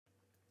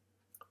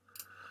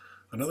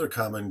Another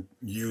common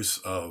use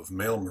of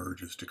mail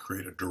merge is to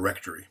create a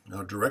directory.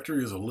 Now, a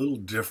directory is a little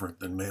different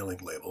than mailing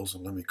labels,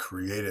 and let me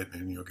create it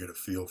and you'll get a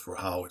feel for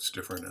how it's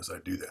different as I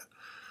do that.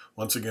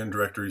 Once again,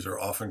 directories are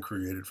often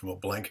created from a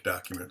blank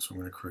document, so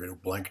I'm going to create a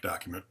blank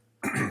document.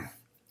 And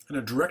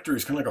a directory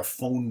is kind of like a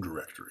phone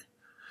directory.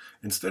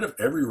 Instead of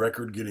every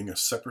record getting a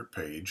separate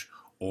page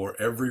or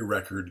every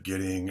record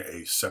getting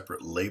a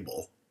separate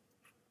label,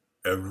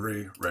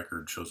 every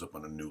record shows up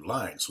on a new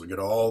line. So we get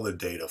all the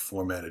data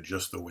formatted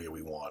just the way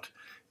we want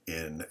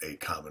in a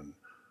common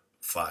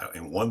file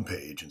in one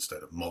page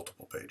instead of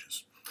multiple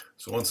pages.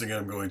 So once again,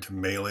 I'm going to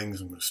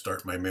mailings. I'm going to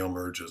start my mail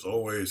merge as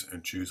always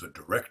and choose a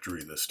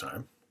directory this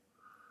time.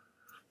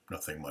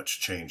 Nothing much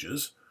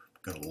changes.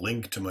 I'm going to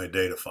link to my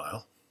data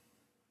file.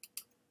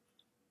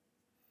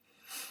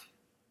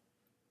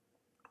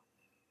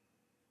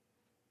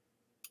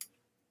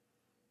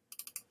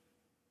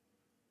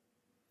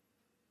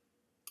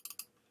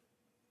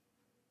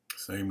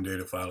 Same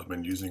data file I've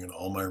been using in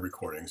all my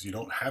recordings. You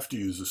don't have to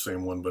use the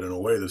same one, but in a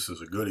way this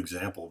is a good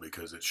example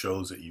because it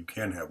shows that you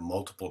can have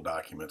multiple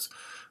documents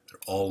that are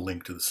all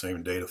linked to the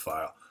same data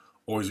file.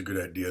 Always a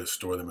good idea to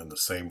store them in the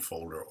same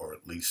folder or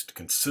at least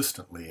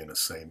consistently in the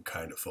same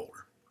kind of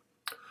folder.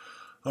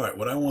 All right,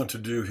 what I want to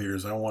do here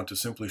is I want to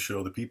simply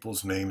show the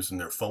people's names and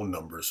their phone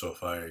numbers. So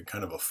if I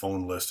kind of a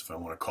phone list, if I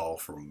want to call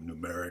for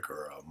numeric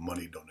or a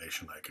money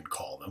donation, I can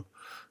call them.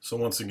 So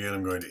once again,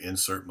 I'm going to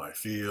insert my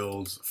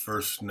fields, the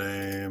first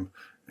name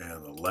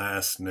and the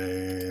last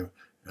name,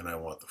 and I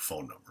want the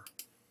phone number.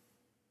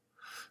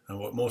 Now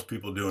what most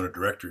people do in a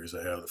directory is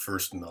they have the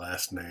first and the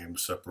last name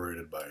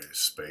separated by a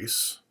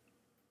space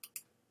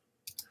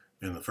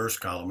in the first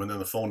column and then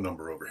the phone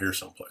number over here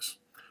someplace.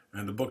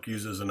 And the book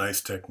uses a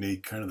nice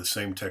technique, kind of the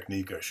same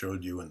technique I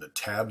showed you in the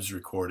tabs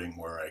recording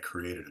where I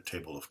created a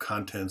table of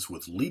contents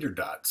with leader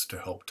dots to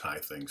help tie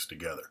things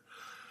together.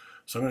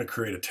 So I'm going to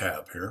create a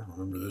tab here.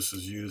 Remember, this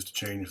is used to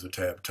change the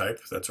tab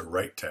type. That's a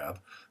right tab.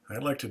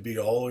 I'd like to be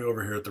all the way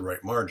over here at the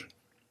right margin.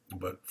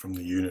 But from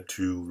the Unit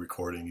 2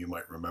 recording, you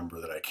might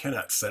remember that I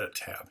cannot set a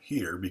tab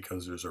here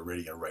because there's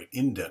already a right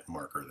indent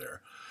marker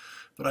there.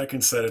 But I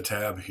can set a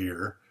tab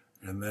here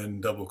and then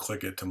double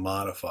click it to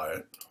modify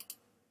it.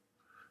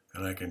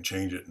 And I can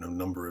change it in a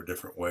number of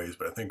different ways,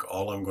 but I think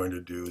all I'm going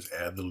to do is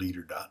add the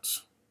leader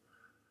dots,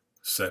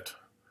 set,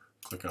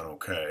 click on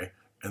OK,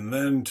 and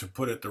then to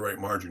put it the right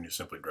margin, you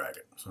simply drag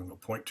it. So I'm going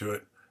to point to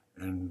it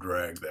and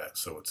drag that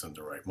so it's in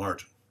the right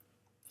margin.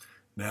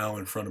 Now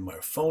in front of my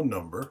phone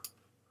number,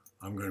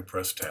 I'm going to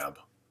press Tab,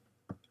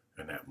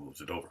 and that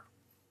moves it over.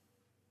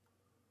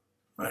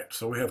 All right,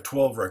 so we have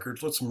 12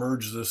 records. Let's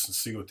merge this and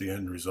see what the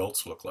end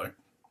results look like.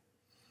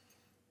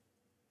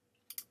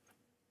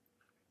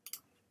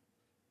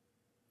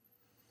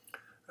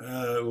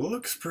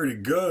 Looks pretty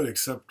good,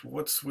 except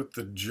what's with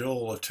the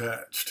Jill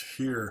attached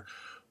here?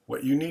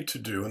 What you need to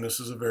do, and this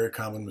is a very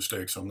common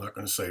mistake, so I'm not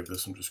going to save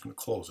this, I'm just going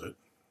to close it.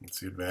 That's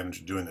the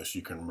advantage of doing this.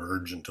 You can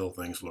merge until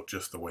things look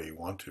just the way you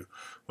want to.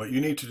 What you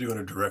need to do in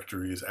a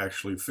directory is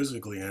actually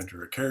physically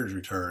enter a carriage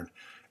return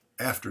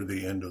after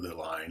the end of the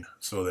line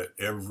so that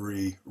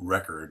every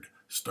record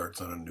starts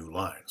on a new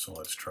line. So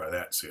let's try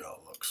that and see how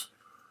it looks.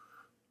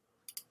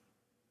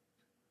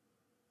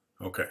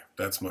 Okay,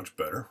 that's much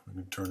better.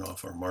 We can turn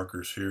off our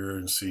markers here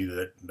and see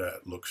that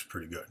that looks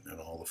pretty good. And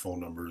all the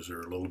phone numbers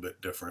are a little bit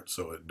different,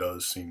 so it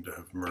does seem to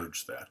have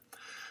merged that.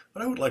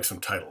 But I would like some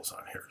titles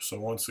on here. So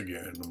once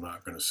again, I'm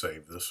not going to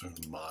save this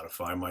and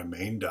modify my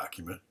main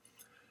document.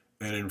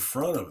 And in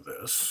front of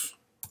this,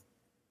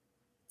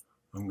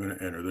 I'm going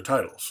to enter the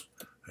titles.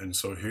 And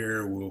so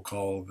here we'll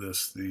call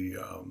this the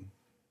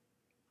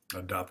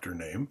adopter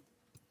name.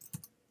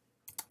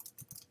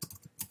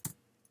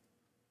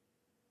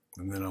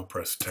 And then I'll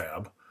press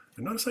Tab.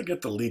 And notice I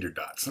get the leader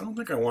dots. I don't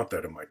think I want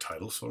that in my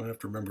title, so I have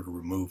to remember to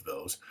remove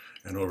those.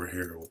 And over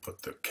here we'll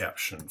put the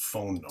caption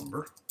phone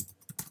number.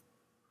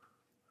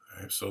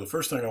 Okay, so the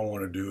first thing I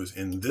want to do is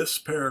in this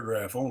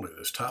paragraph only,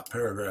 this top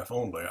paragraph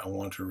only, I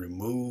want to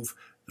remove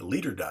the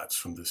leader dots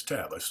from this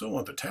tab. I still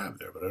want the tab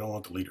there, but I don't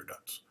want the leader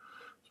dots.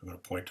 So I'm going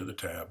to point to the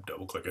tab,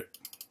 double click it,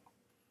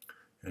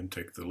 and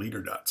take the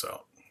leader dots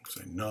out.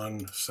 Say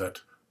none, set,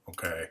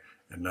 okay,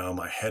 and now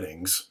my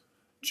headings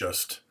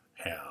just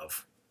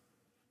have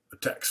the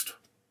text.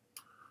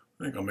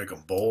 I think I'll make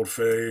them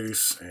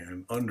boldface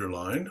and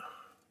underlined.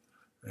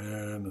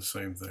 And the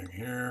same thing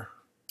here.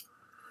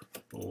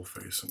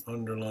 Boldface and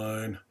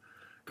underline.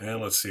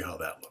 And let's see how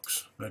that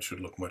looks. That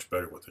should look much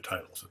better with the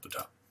titles at the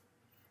top.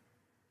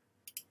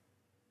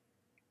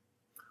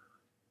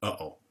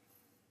 Uh-oh.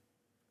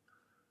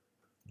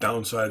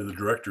 Downside of the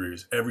directory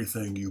is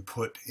everything you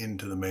put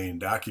into the main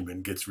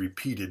document gets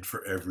repeated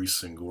for every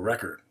single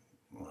record.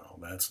 Well,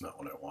 that's not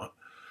what I want.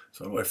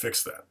 So how do I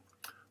fix that?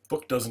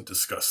 Book doesn't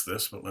discuss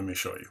this, but let me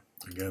show you.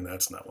 Again,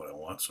 that's not what I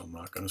want, so I'm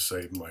not going to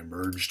save my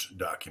merged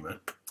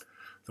document.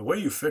 The way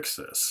you fix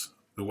this,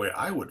 the way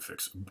I would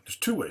fix it, there's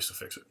two ways to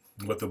fix it.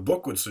 What the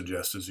book would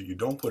suggest is that you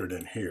don't put it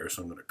in here,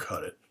 so I'm going to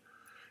cut it.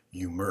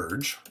 You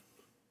merge.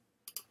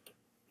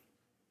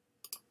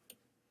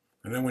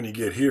 And then when you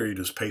get here, you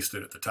just paste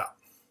it at the top.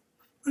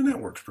 And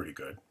that works pretty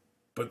good.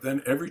 But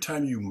then every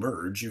time you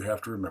merge, you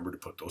have to remember to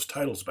put those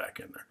titles back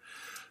in there.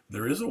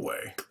 There is a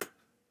way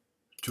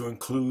to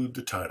include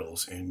the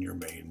titles in your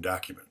main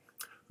document.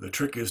 The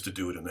trick is to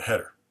do it in the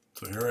header.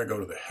 So here I go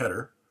to the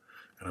header,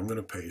 and I'm going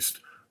to paste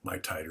my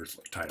titles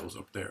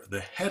up there. The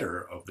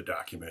header of the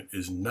document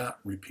is not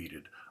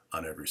repeated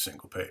on every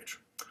single page.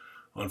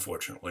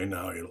 Unfortunately,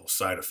 now I get a little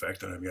side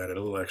effect, and I've got a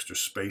little extra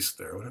space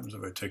there. What happens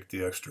if I take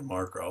the extra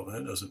marker out?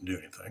 That doesn't do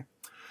anything.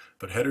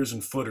 But headers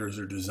and footers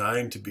are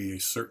designed to be a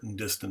certain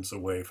distance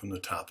away from the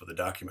top of the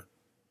document.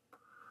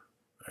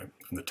 Right?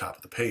 From the top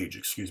of the page,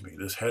 excuse me.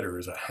 This header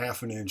is a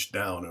 ½ inch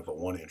down of a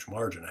 1-inch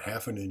margin, a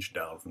 ½ inch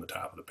down from the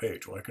top of the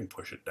page. Well, I can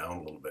push it down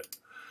a little bit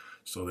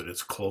so that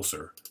it's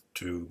closer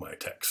to my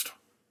text.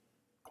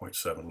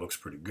 0.7 looks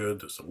pretty good.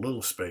 There's a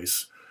little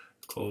space.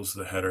 Close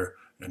the header,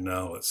 and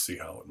now let's see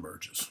how it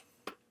merges.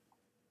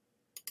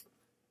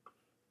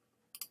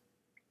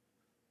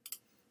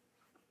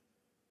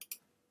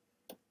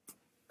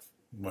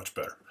 Much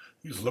better.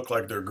 These look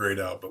like they're grayed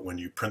out, but when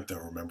you print them,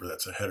 remember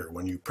that's a header.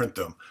 When you print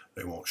them,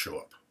 they won't show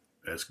up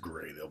as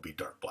gray. They'll be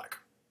dark black.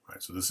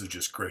 Right, so this is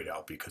just grayed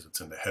out because it's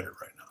in the header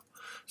right now.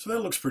 So that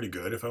looks pretty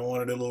good. If I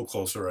wanted it a little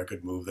closer, I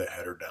could move that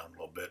header down a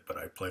little bit, but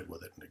I played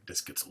with it and it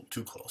just gets a little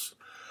too close.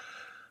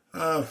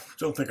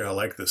 Don't think I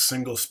like the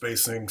single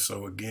spacing,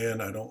 so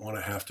again, I don't want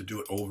to have to do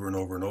it over and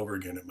over and over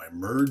again in my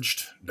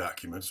merged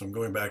document. So I'm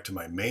going back to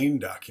my main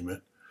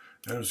document,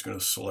 and I'm just going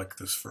to select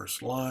this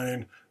first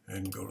line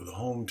and go to the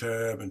Home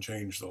tab and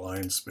change the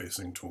line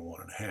spacing to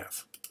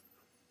 1.5.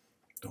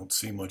 Don't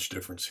see much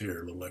difference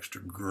here. A little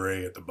extra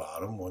gray at the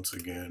bottom. Once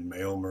again,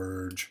 mail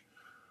merge.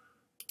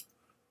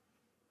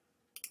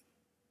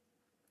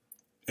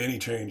 Any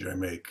change I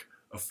make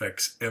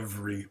affects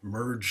every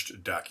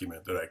merged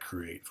document that I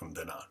create from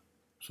then on.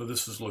 So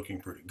this is looking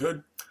pretty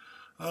good.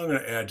 I'm going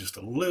to add just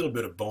a little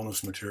bit of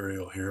bonus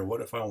material here.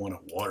 What if I want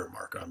a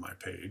watermark on my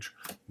page?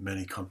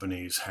 Many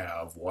companies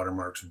have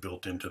watermarks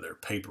built into their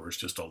paper. It's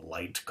just a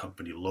light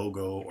company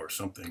logo or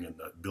something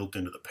built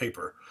into the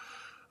paper.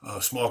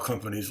 Small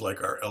companies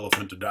like our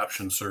Elephant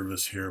Adoption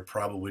Service here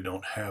probably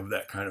don't have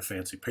that kind of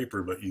fancy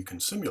paper, but you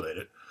can simulate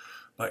it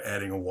by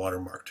adding a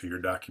watermark to your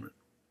document.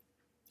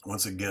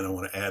 Once again, I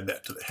want to add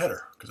that to the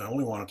header because I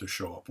only want it to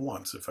show up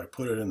once. If I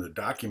put it in the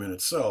document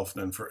itself,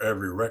 then for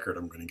every record,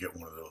 I'm going to get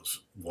one of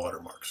those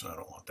watermarks, and I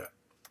don't want that.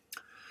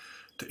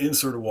 To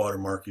insert a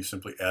watermark, you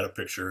simply add a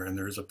picture, and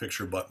there is a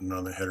picture button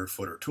on the header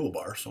footer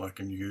toolbar, so I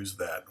can use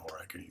that, or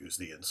I can use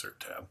the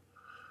Insert tab.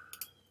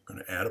 I'm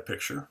going to add a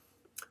picture,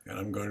 and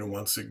I'm going to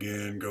once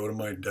again go to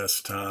my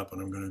desktop,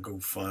 and I'm going to go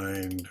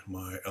find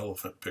my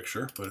elephant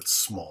picture, but it's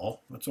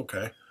small. That's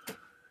okay.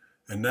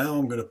 And now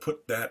I'm going to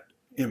put that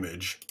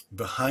image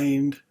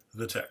behind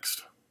the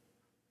text.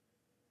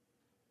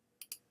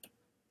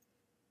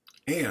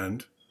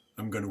 And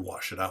I'm going to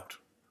wash it out.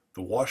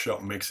 The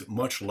washout makes it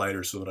much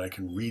lighter so that I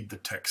can read the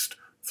text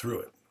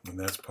through it. And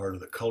that's part of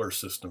the color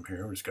system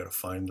here. We just got to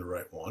find the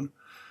right one.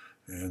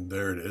 And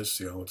there it is.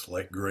 See how it's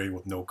light gray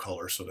with no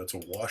color, so that's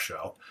a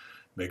washout.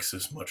 Makes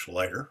this much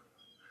lighter.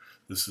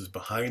 This is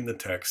behind the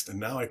text, and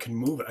now I can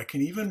move it. I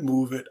can even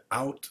move it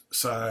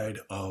outside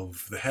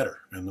of the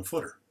header and the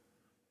footer.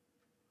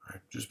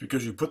 Just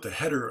because you put the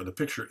header or the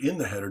picture in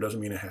the header doesn't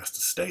mean it has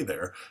to stay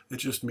there. It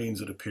just means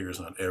it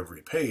appears on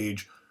every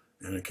page.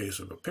 In a case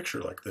of a picture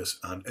like this,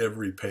 on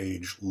every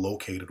page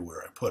located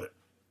where I put it.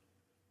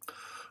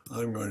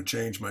 I'm going to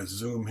change my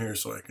zoom here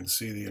so I can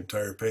see the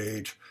entire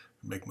page.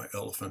 Make my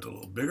elephant a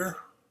little bigger.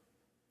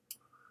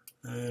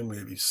 And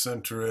maybe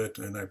center it.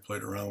 And I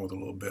played around with it a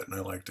little bit, and I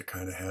like to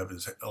kind of have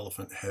his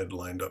elephant head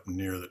lined up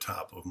near the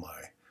top of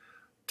my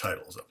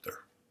titles up there.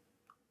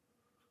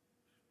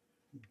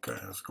 Okay,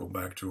 let's go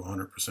back to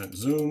 100%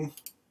 zoom.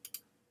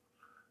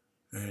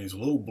 And he's a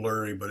little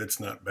blurry, but it's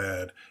not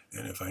bad.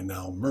 And if I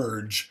now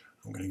merge,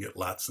 I'm going to get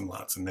lots and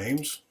lots of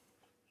names.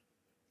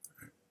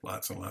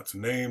 Lots and lots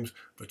of names,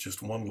 but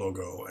just one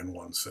logo and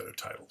one set of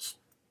titles.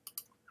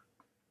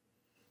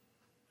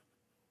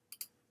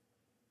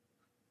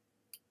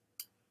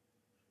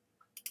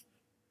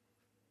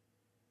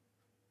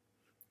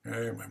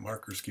 Okay, my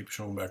markers keep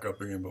showing back up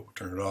again, but we'll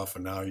turn it off,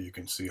 and now you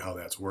can see how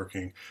that's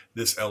working.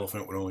 This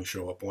elephant would only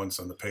show up once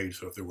on the page,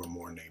 so if there were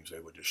more names, they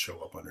would just show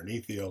up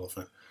underneath the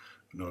elephant.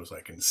 Notice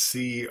I can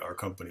see our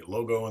company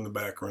logo in the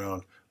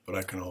background, but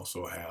I can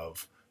also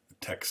have the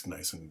text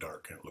nice and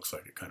dark, and it looks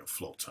like it kind of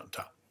floats on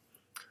top.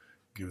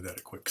 Give that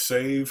a quick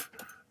save.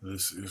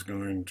 This is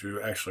going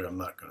to, actually I'm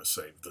not going to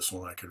save this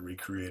one. I could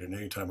recreate it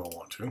anytime I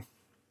want to.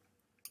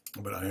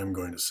 But I am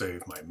going to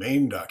save my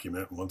main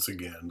document. Once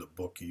again, the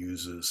book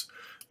uses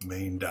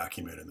main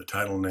document in the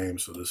title name,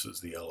 so this is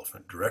the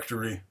elephant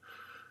directory.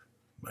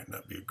 Might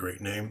not be a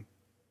great name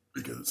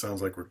because it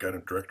sounds like we've got a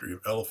directory of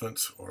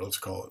elephants, or let's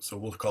call it, so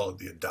we'll call it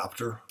the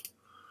adopter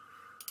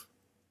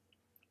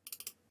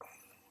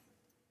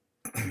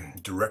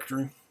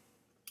directory.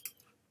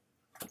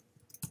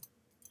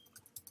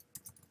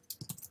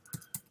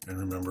 And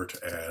remember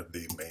to add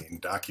the main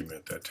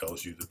document. That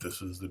tells you that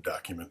this is the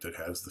document that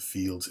has the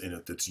fields in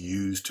it that's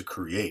used to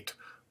create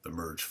the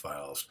merge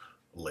files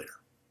later.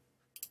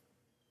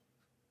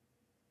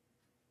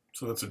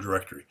 So that's a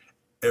directory.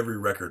 Every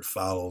record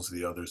follows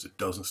the others. It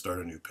doesn't start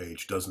a new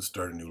page, doesn't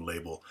start a new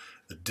label.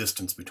 The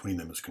distance between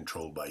them is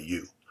controlled by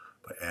you,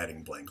 by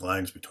adding blank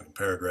lines between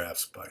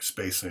paragraphs, by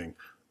spacing,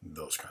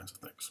 those kinds of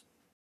things.